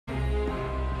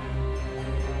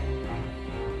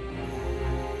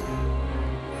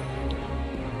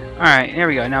Alright, here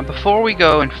we go. Now, before we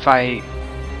go and fight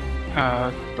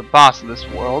the boss of this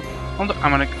world, I'm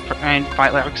gonna try and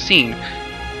fight Larixene.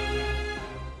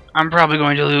 I'm probably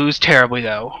going to lose terribly,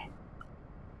 though.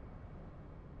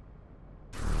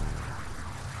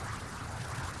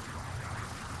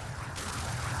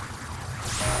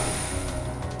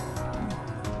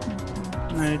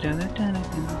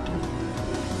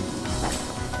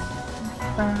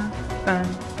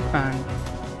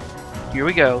 Here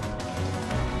we go.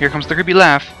 Here comes the creepy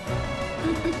laugh.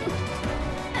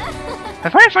 I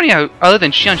find it funny how, other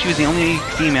than Shion, she was the only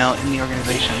female in the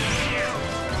organization.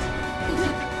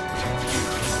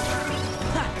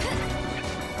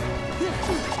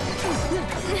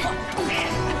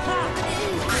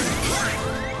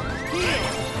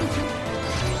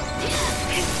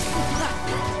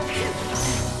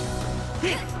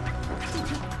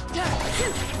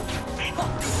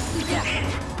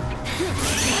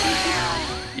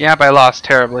 Yep, I lost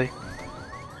terribly.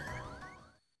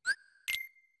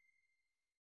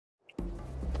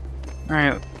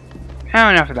 Alright, now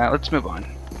enough of that, let's move on.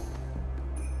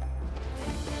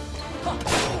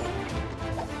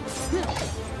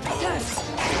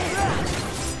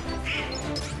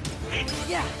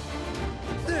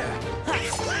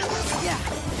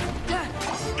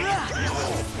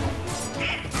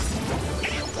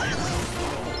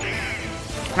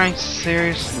 Right,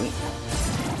 seriously?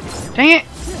 Dang it!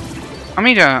 I'm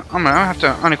gonna have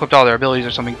to unequip all their abilities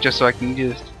or something just so I can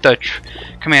use the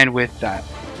command with that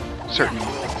certain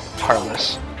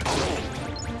Heartless.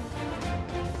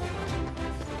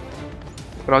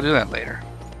 But I'll do that later.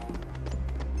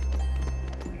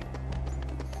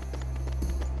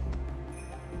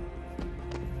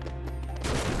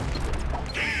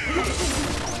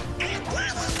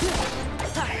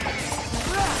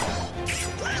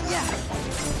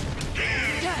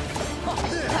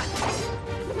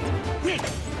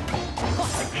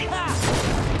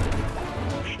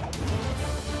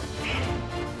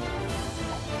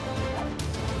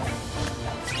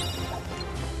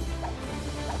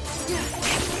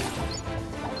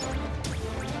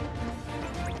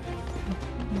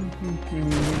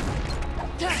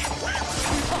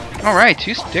 Alright,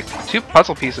 two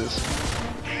puzzle pieces.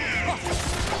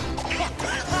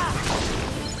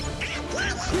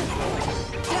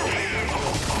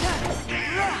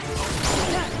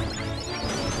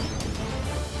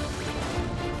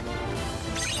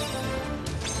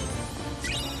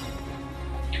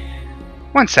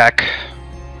 One sec.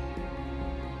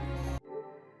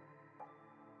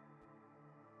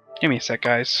 Give me a sec,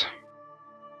 guys.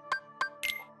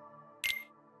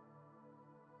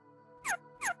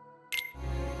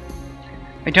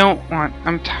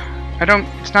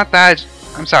 It's not that,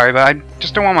 I'm sorry, but I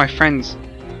just don't want my friends,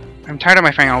 I'm tired of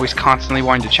my friend always constantly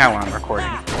wanting to chat while I'm recording.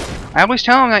 I always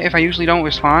tell him that if I usually don't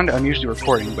respond, I'm usually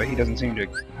recording, but he doesn't seem to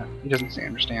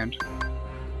understand.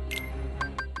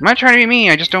 I'm not trying to be mean,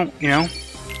 I just don't, you know.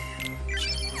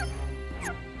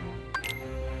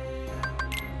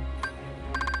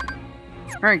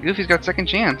 Alright, Goofy's got second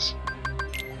chance.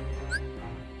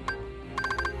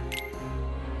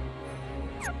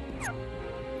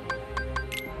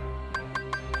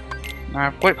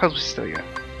 What puzzle piece still yet?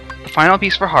 The final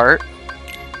piece for Heart.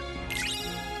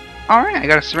 Alright, I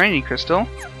got a Serenity Crystal.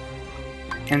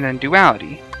 And then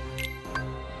Duality.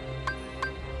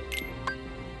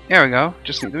 There we go.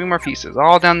 Just need 3 more pieces,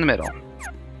 all down the middle.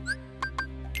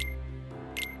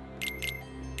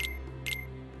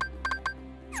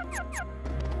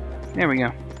 There we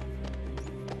go.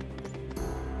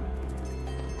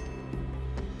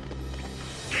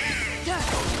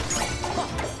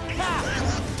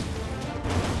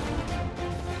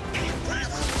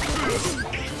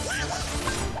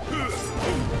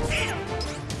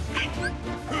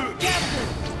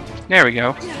 There we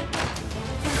go.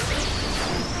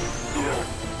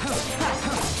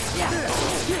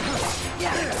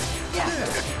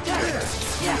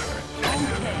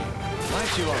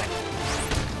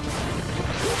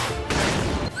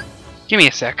 Give me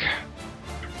a sec.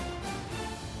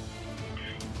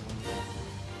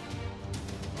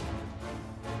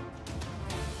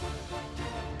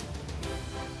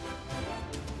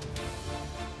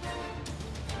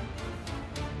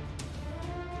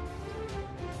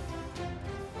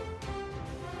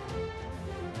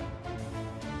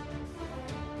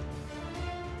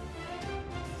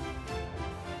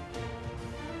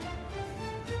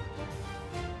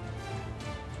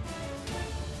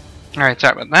 Alright,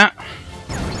 sorry about that.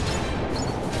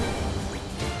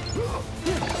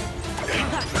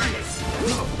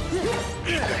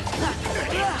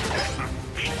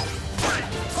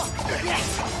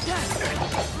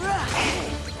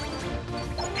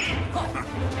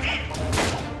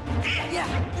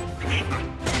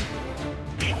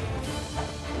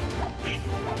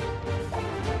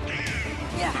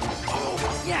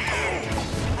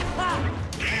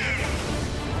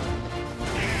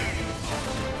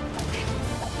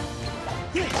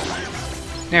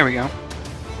 There we go.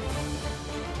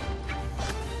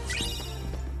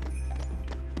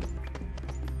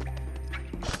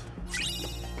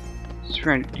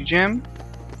 Serenity Gem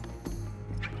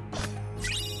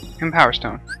and Power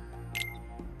Stone.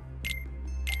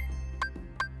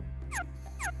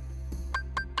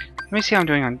 Let me see how I'm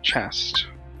doing on chest.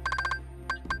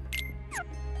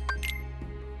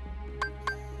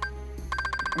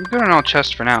 I'm good on all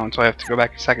chests for now until I have to go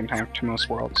back a second time to most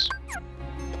worlds.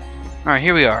 Alright,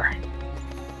 here we are.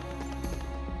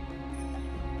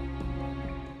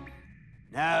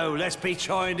 Now, let's be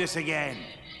trying this again.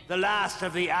 The last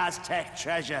of the Aztec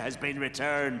treasure has been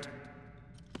returned.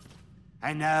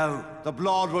 And now, the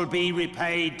blood will be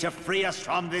repaid to free us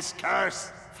from this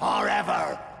curse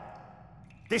forever.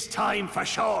 This time for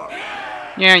sure.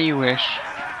 Yeah, you wish.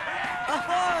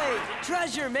 Ahoy!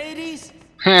 Treasure, mateys!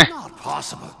 Not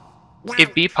possible.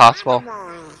 It'd be possible.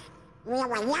 We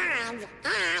were large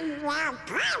and we're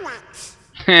pirates.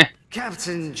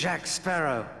 Captain Jack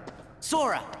Sparrow.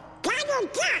 Sora! Daniel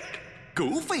Duck.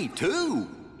 Goofy, too.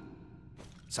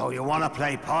 So you want to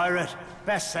play pirate?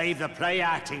 Best save the play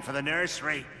acting for the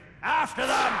nursery. After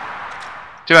them!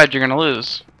 Too bad you're gonna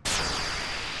lose.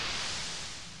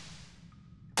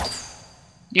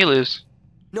 You lose.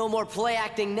 No more play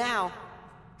acting now.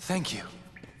 Thank you,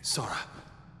 Sora.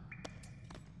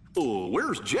 Oh,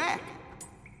 where's Jack?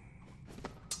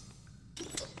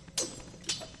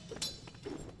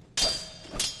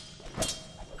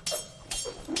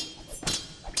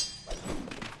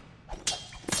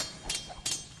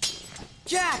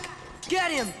 Jack!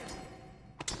 Get him!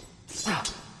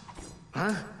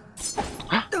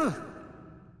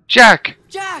 Jack!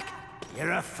 Jack!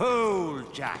 You're a fool,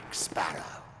 Jack Sparrow.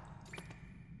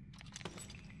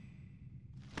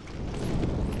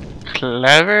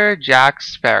 Clever Jack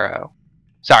Sparrow.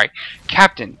 Sorry,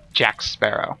 Captain Jack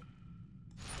Sparrow.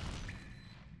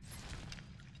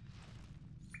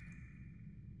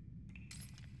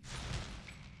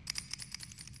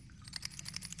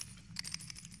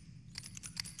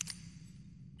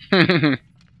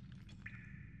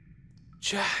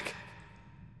 Jack.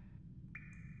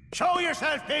 Show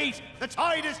yourself, Pete! The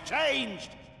tide has changed!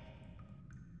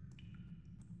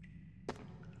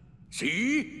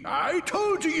 See? I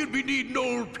told you you'd be needing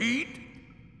old Pete.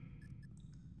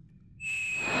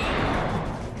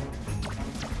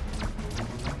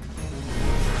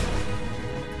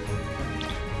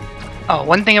 Oh,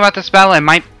 one thing about this battle, it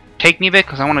might take me a bit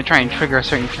because I want to try and trigger a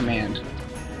certain command.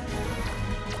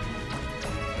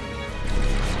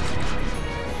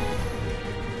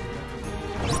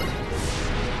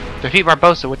 Defeat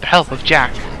Barbossa with the help of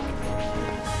Jack.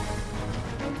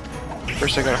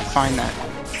 First I gotta find that.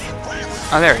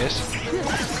 Oh, there it is.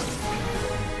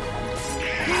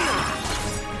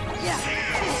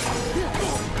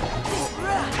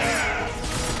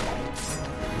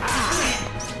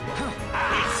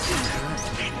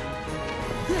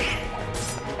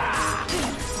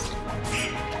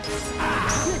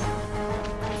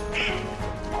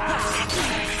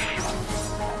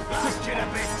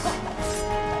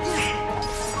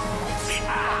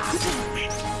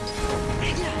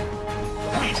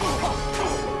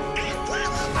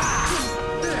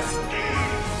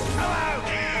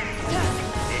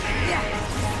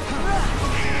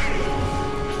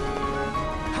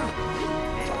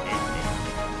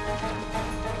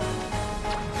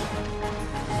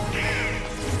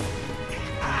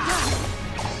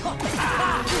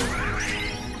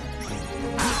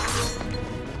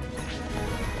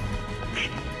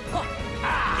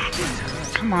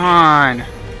 Come on.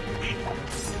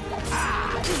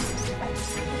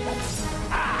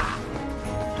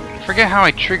 Forget how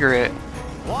I trigger it.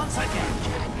 Once again,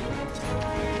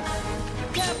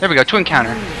 Jack. There we go, twin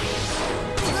counter.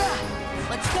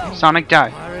 Let's go! Sonic die.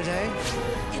 Pirate, eh?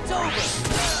 It's over!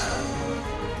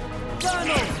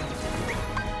 Donald!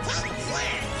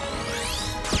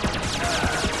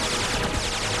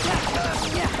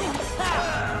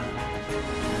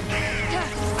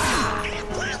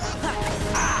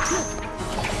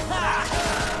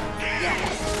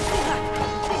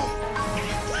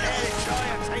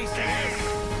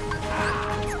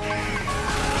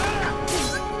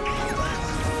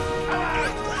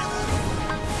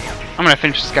 I'm gonna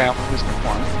finish this guy off with wisdom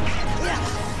form.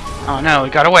 Oh no, he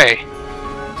got away.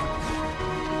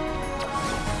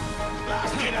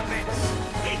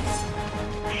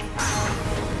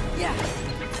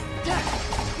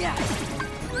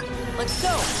 Let's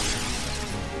go!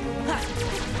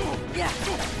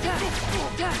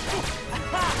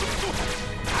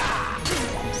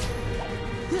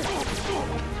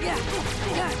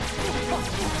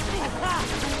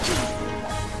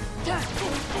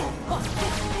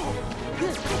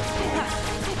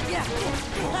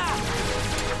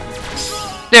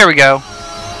 There we go.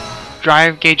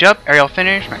 Drive gauge up, aerial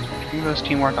finish, maximum Vivos,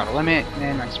 teamwork auto limit,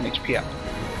 and maximum HP up.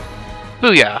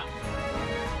 Booyah!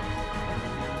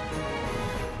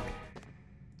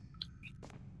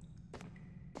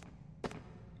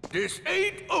 This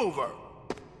ain't over.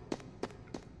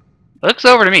 Looks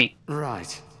over to me.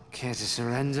 Right. Care to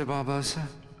surrender, Barbossa?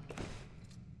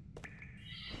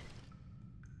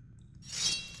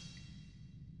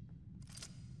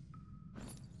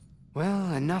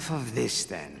 Well, enough of this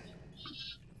then.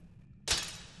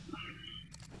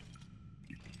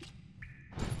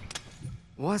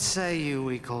 What say you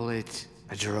we call it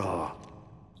a draw?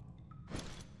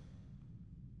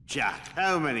 Jack,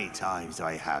 how many times do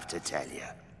I have to tell you?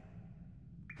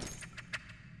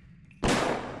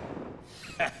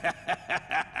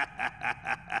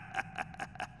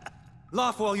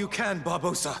 Laugh while you can,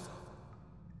 Barbossa.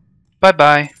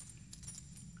 Bye-bye.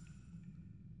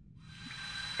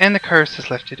 And the curse is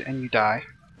lifted and you die.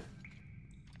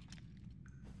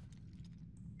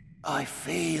 I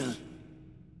feel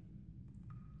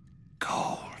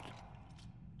cold.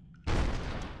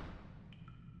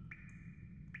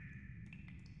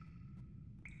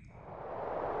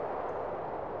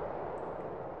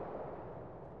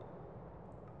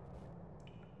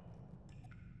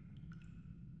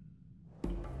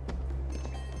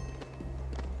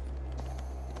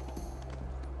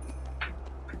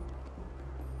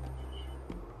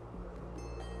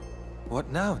 What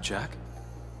now, Jack?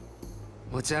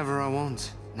 Whatever I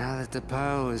want, now that the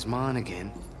pearl is mine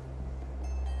again.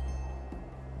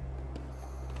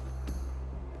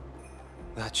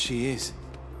 That she is.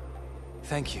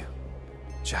 Thank you,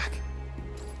 Jack.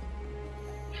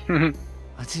 I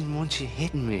didn't want you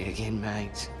hitting me again,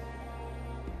 mate.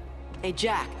 Hey,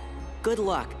 Jack. Good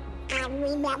luck. And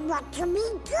remember to be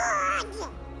good.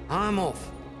 I'm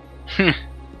off.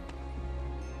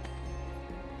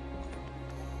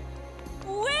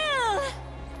 Will!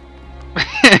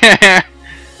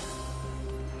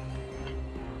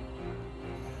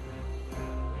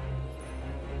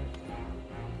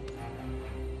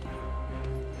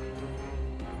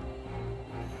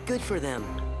 Good for them.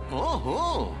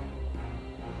 Uh-huh.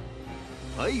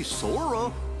 Hey,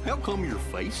 Sora, how come your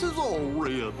face is all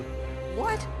red?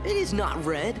 What? It is not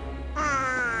red.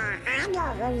 I know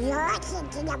who you're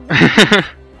thinking about.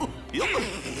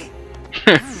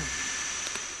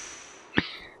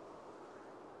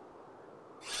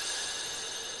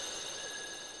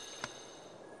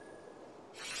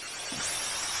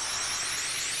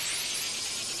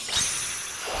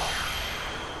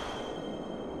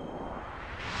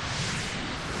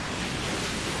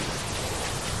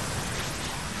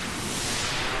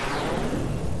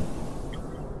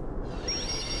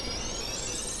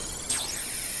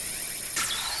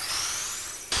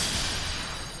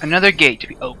 Another gate to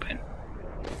be open.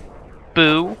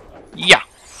 Boo. Yeah.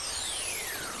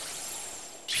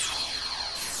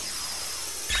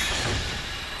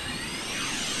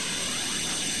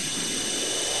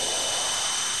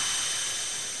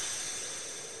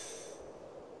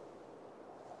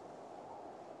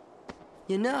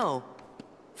 You know,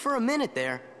 for a minute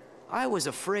there, I was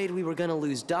afraid we were gonna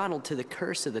lose Donald to the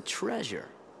curse of the treasure.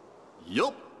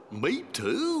 Yup, me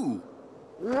too.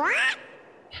 What?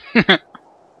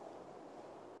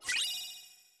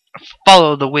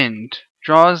 Follow the wind.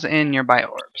 Draws in nearby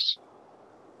orbs.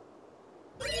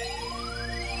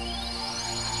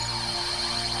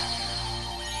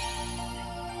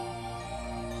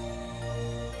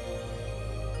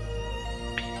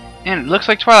 And it looks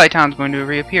like Twilight Town's going to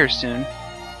reappear soon.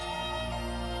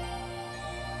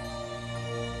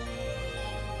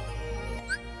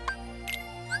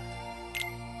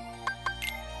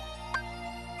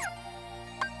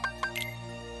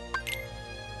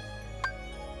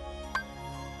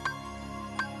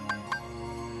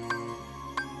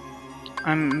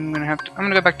 I'm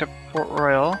gonna go back to Port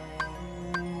Royal.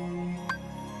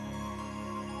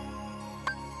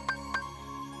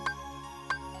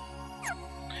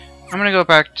 I'm gonna go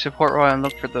back to Port Royal and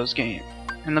look for those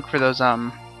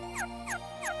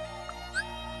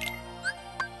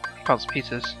puzzle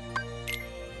pieces.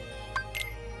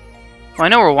 Well, I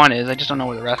know where one is, I just don't know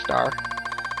where the rest are.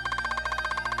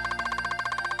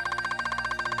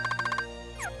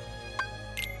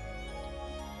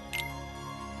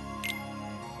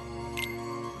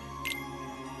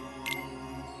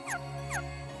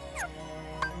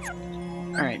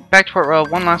 Alright, back to Port Royal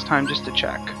one last time just to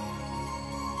check.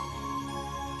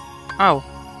 Oh.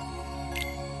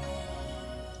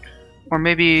 Or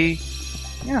maybe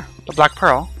Yeah, the Black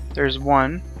Pearl. There's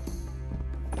one.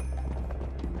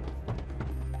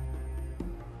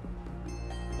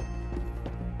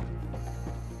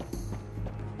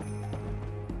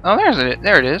 Oh, there's it.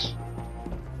 There it is.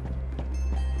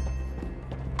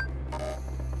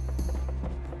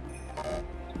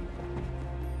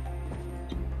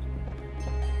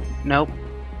 Nope.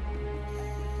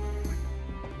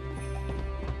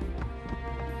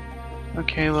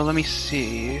 Okay, well, let me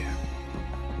see.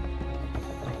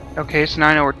 Okay, so now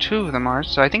I know where two of them are,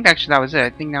 so I think actually that was it. I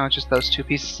think now it's just those two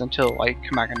pieces until I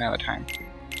come back another time.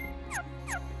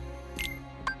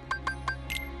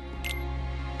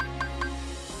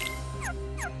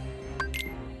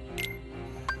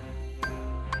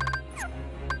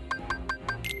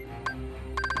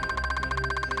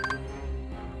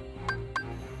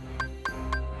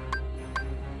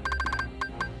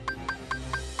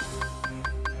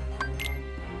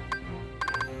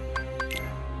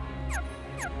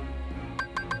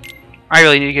 I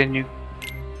really need to get a new...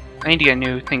 I need to get a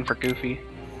new thing for Goofy.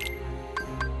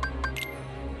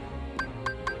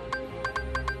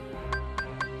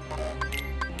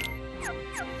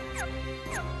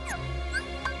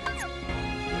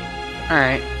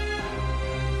 Alright.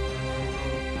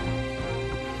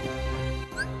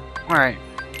 Alright.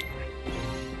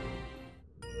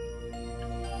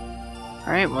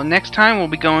 Alright, well next time we'll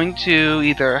be going to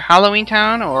either Halloween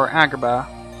Town or Agrabah.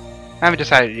 I haven't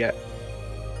decided yet.